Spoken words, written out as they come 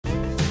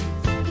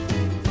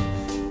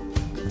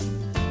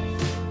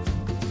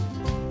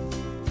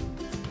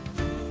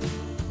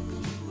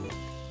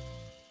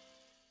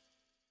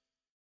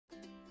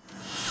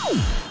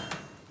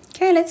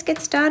Okay, let's get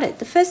started.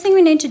 The first thing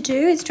we need to do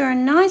is draw a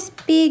nice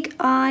big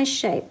eye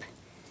shape.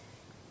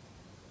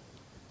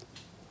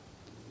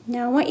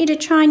 Now I want you to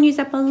try and use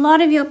up a lot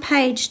of your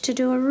page to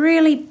do a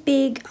really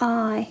big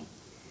eye.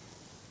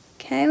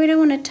 Okay, we don't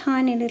want a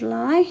tiny little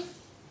eye.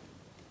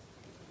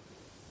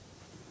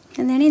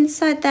 And then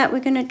inside that we're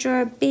going to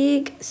draw a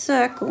big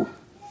circle.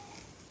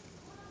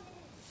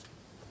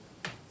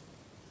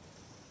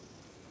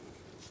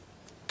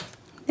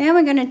 Now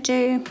we're going to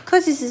do,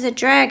 because this is a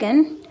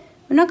dragon,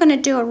 we're not going to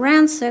do a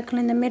round circle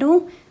in the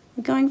middle.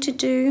 We're going to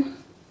do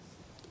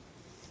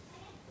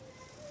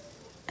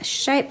a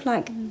shape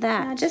like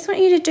that. I just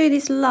want you to do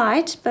this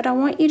light, but I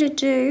want you to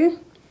do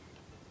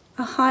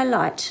a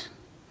highlight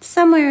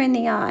somewhere in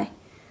the eye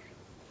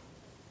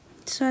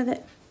so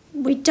that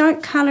we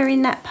don't colour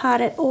in that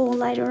part at all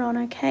later on,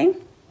 okay?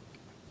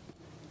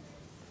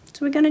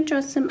 So we're going to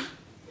draw some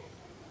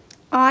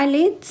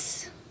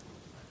eyelids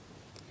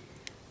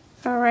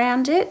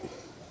around it.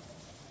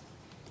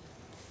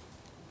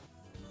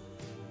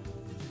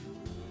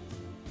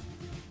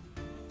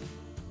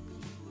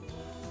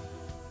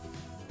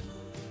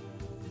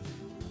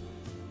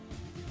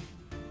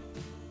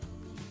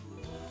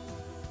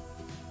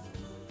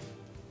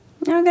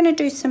 Now we're going to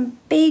do some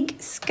big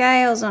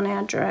scales on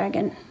our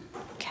dragon,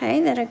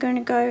 okay, that are going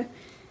to go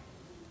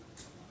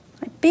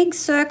like big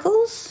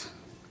circles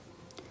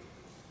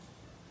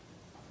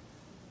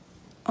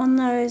on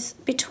those,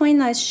 between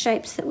those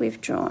shapes that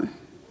we've drawn.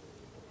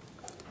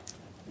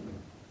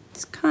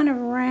 It's kind of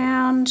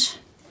round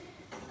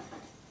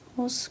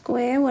or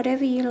square,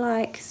 whatever you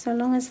like, so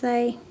long as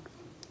they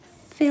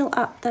fill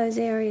up those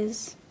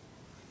areas.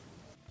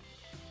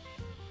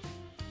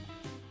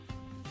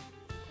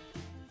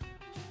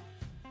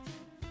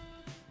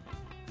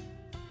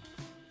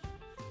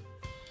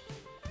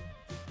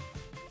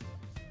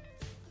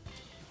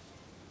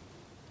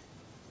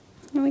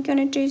 And we're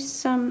going to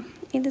do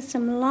either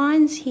some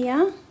lines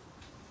here,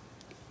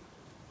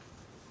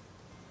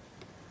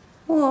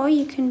 or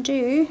you can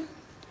do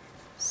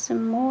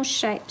some more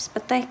shapes,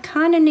 but they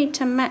kind of need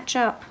to match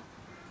up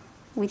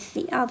with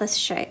the other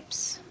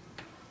shapes.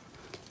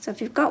 So if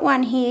you've got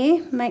one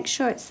here, make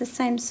sure it's the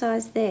same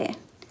size there.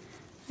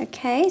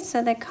 Okay,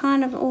 so they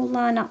kind of all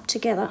line up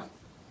together.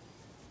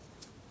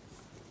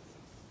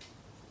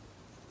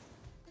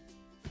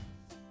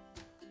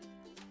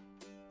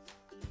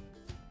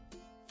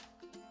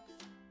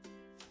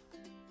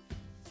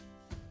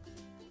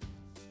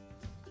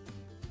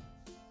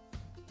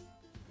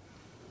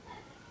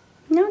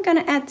 Now I'm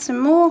going to add some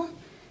more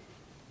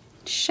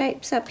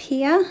shapes up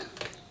here,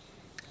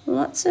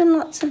 lots and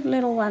lots of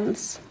little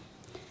ones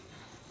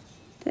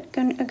that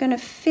are going to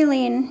fill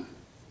in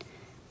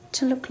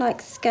to look like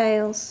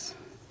scales.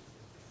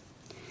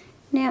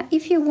 Now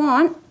if you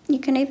want, you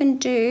can even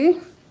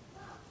do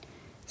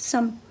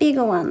some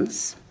bigger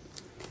ones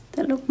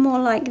that look more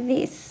like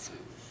this,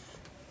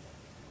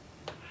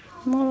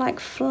 more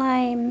like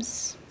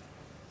flames.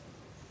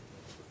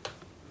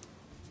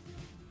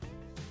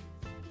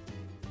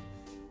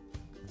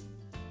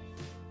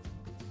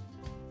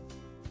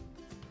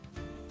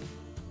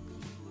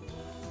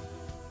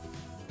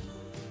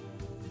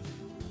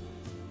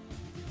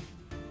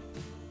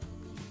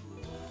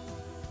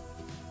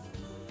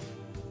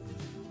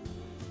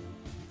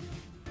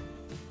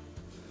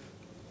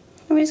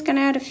 We're just going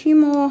to add a few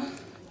more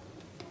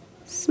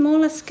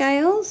smaller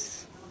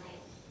scales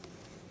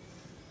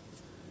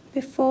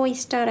before we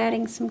start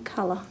adding some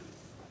colour.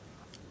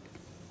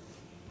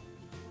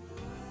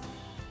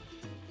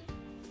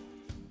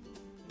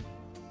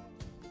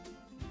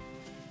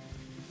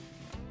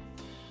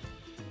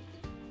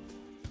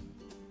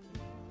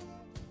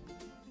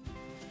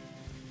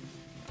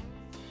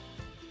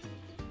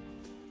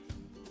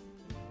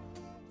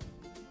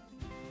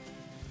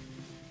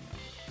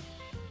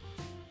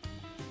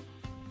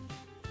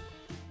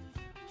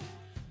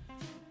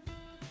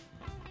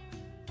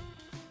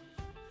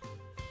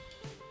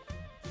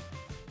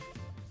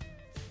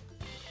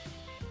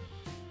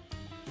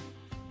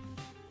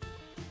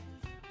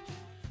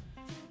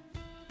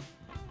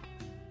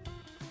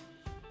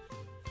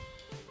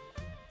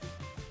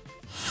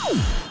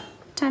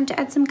 Time to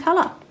add some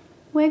colour.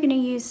 We're going to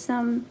use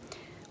some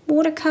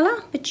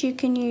watercolour, but you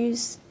can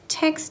use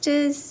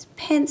textures,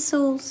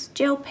 pencils,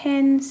 gel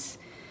pens,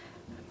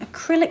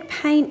 acrylic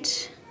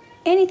paint,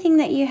 anything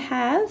that you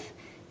have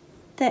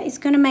that is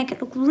going to make it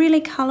look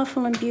really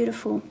colourful and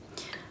beautiful.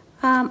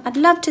 I'd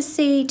love to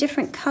see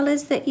different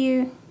colours that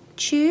you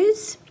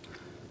choose.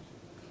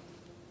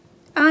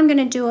 I'm going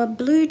to do a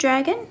blue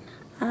dragon.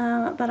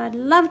 But I'd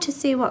love to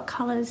see what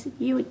colours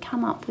you would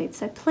come up with.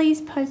 So please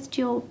post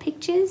your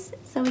pictures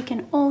so we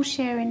can all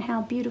share in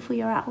how beautiful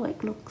your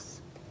artwork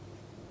looks.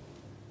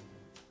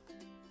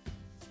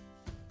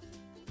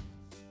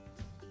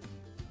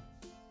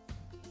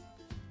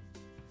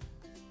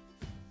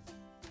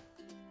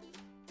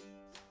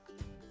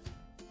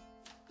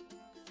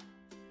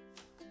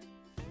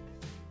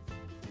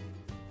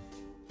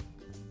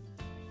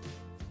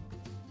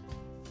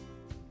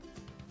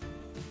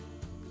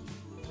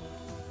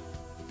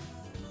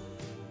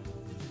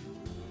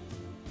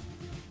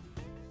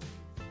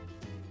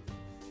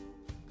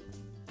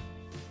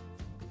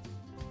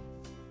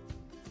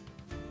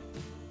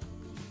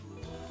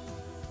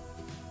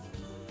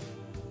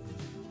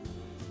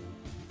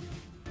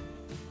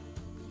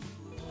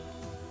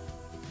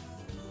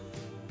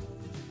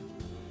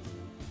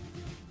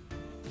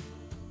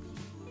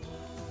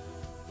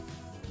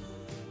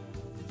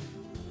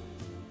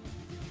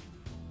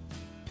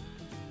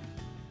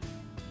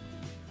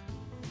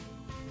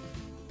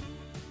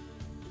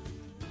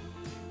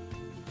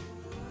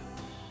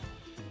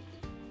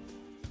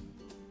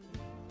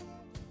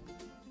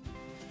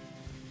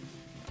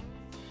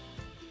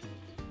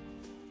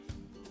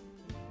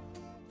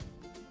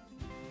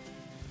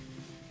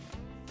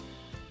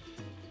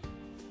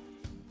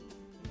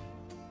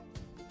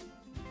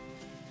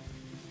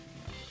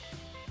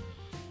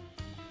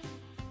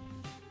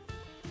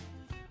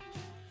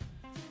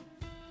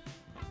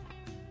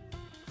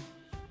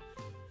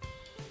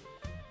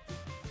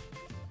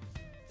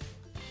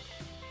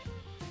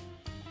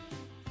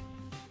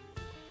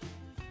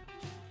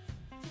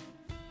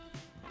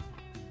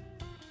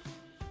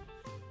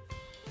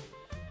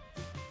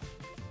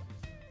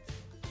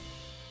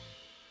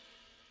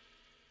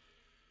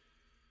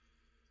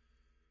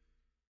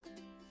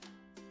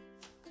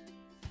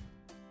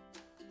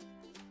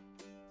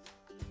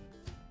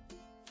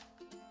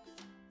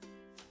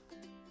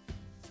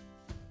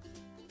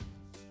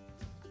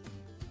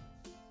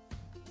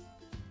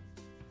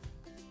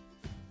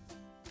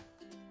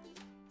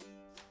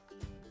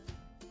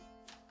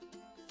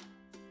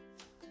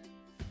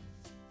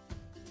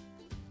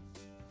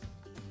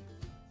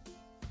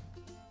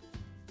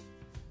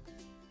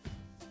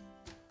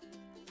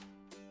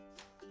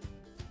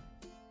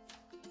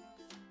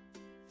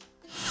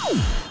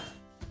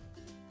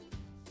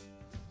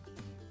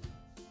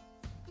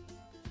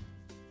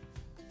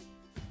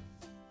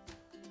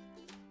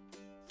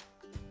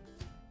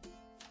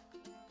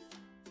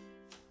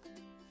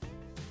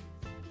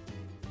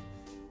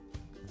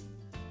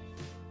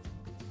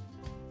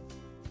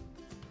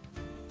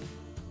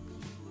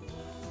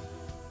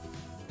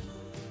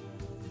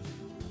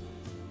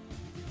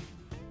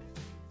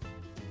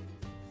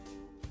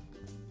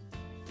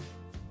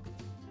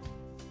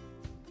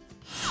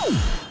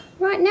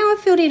 Right, now I've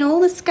filled in all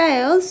the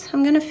scales,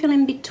 I'm going to fill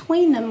in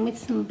between them with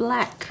some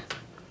black,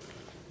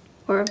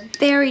 or a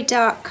very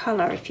dark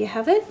colour if you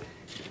have it.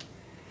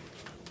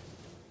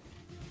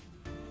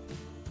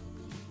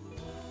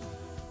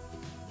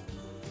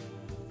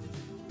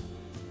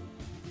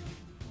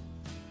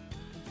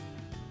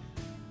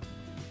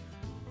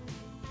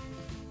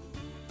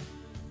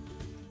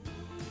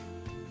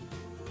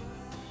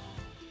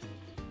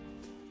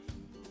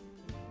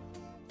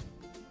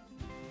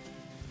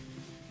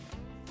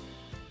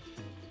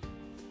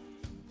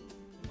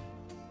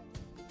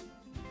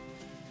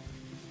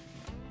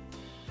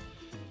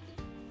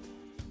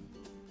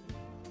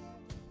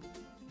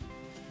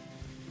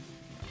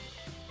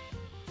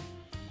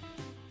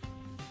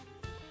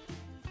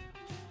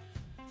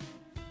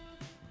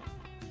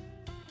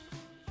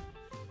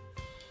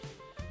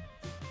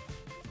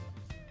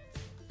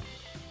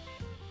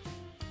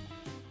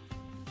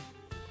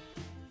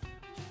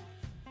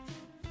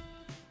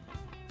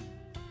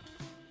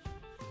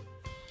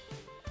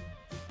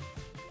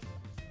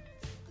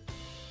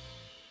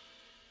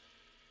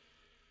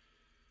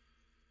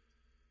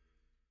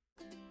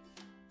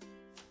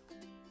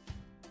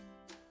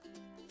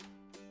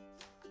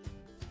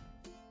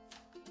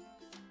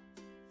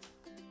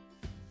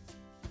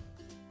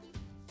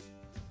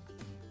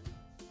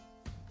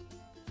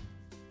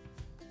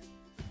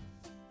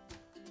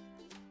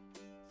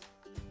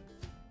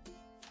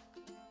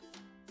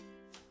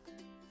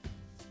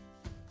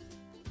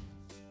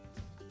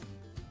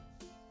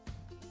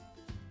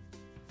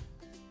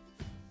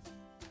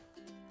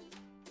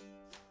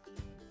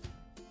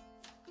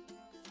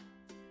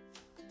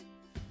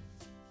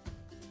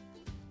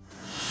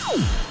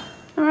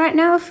 Alright,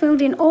 now I've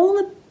filled in all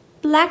the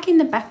black in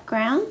the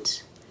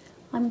background.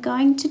 I'm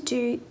going to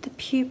do the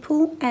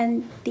pupil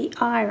and the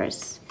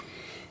iris.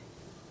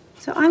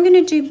 So I'm going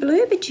to do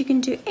blue, but you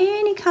can do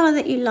any colour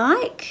that you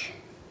like.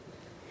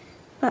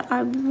 But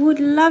I would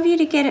love you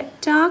to get it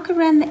dark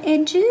around the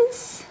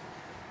edges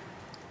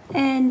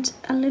and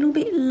a little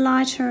bit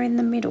lighter in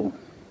the middle.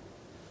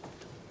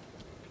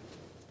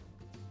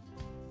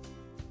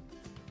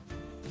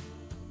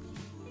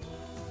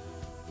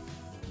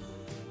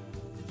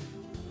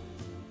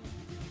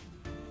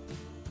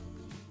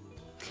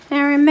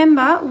 Now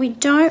remember, we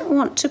don't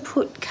want to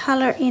put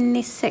colour in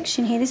this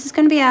section here. This is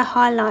going to be our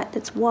highlight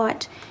that's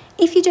white.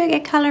 If you do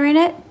get colour in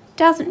it,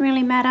 doesn't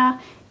really matter.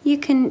 You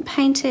can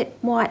paint it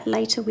white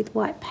later with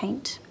white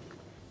paint.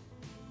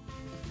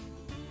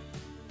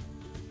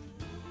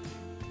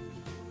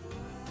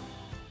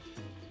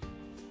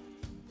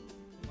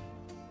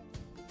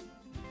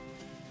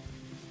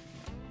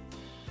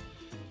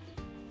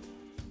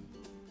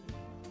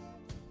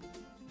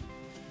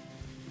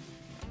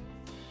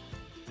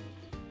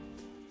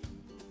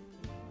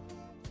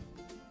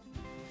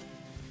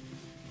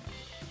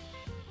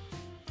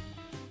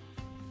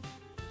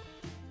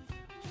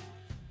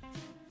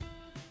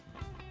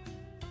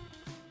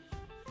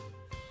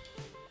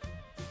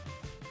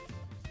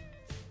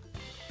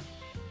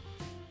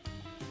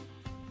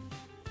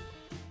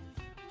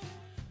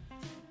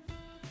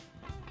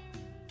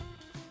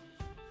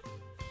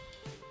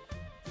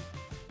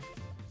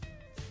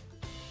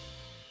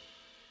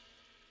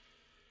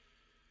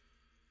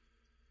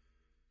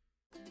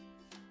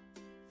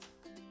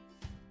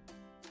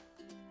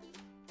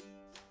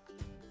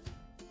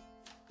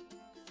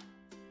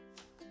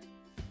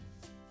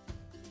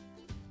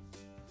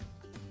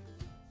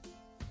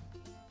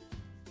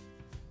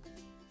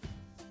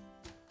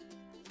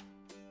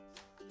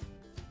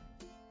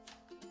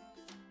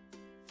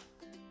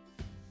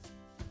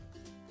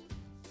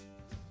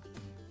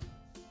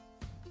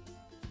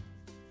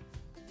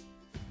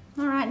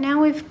 Alright,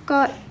 now we've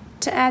got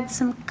to add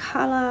some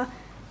colour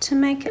to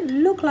make it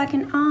look like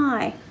an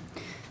eye.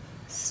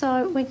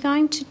 So we're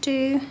going to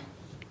do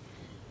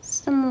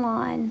some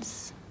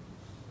lines.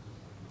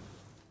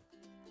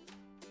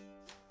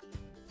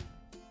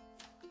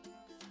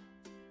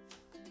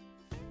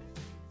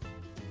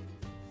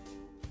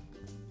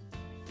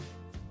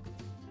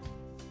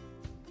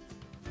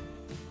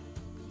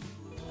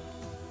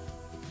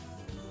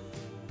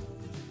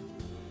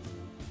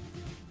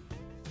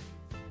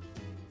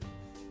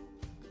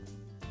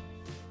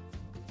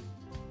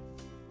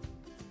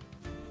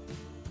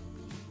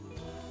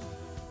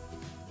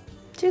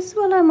 Just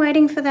while I'm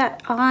waiting for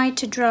that eye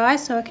to dry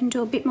so I can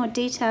do a bit more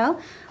detail,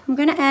 I'm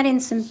going to add in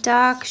some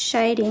dark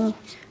shading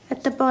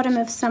at the bottom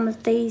of some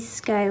of these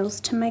scales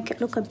to make it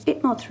look a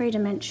bit more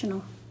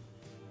three-dimensional.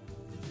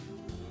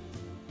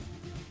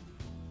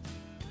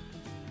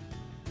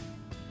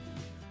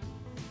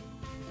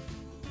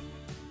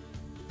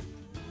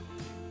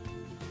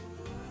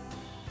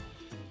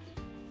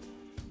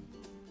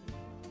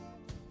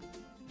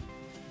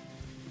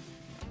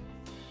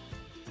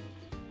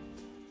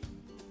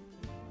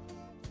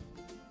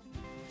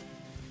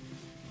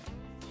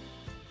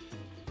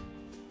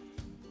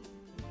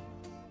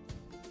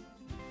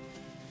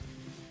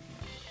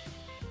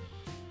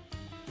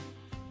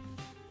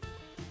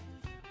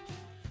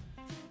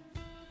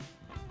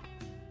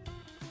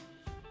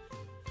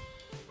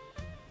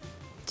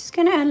 Just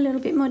going to add a little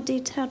bit more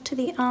detail to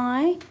the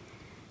eye,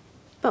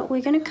 but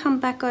we're going to come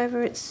back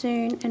over it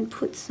soon and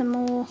put some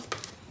more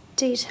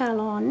detail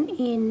on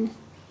in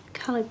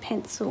coloured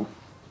pencil.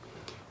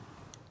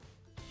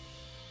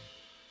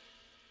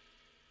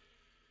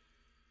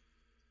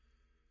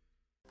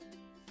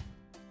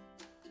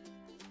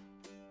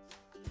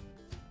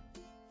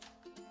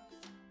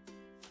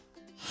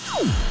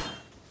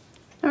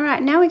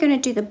 Alright, now we're going to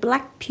do the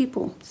black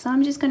pupil. So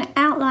I'm just going to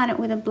outline it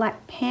with a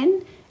black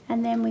pen,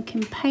 and then we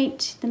can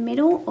paint the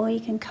middle, or you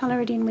can colour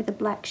it in with a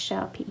black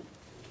Sharpie.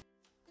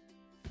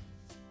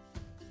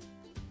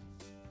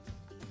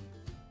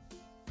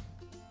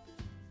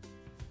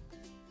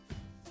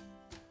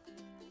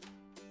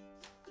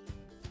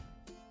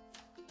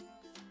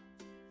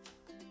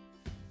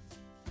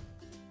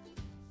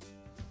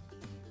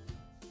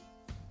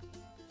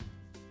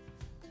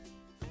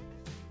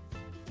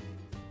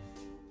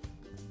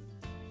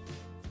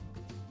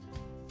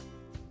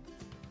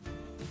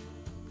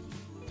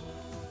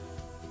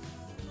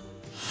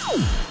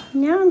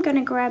 Now I'm going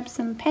to grab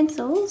some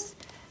pencils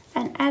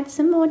and add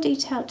some more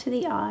detail to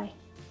the eye.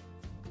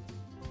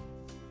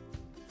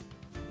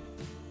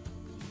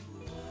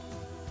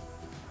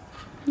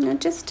 Now,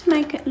 just to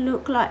make it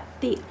look like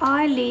the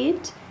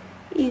eyelid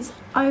is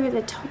over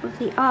the top of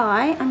the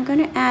eye, I'm going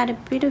to add a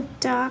bit of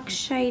dark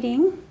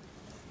shading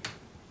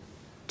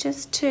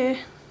just to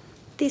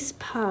this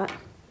part.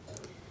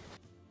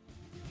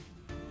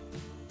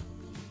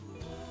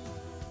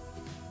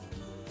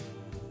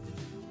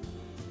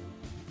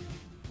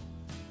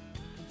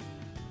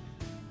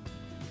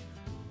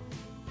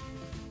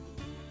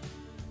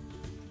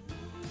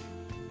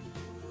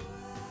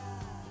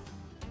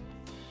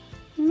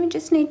 And we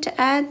just need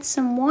to add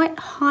some white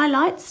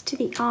highlights to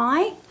the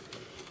eye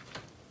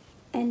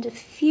and a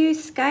few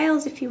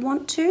scales if you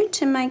want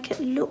to make it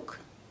look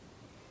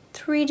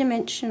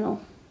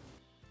three-dimensional.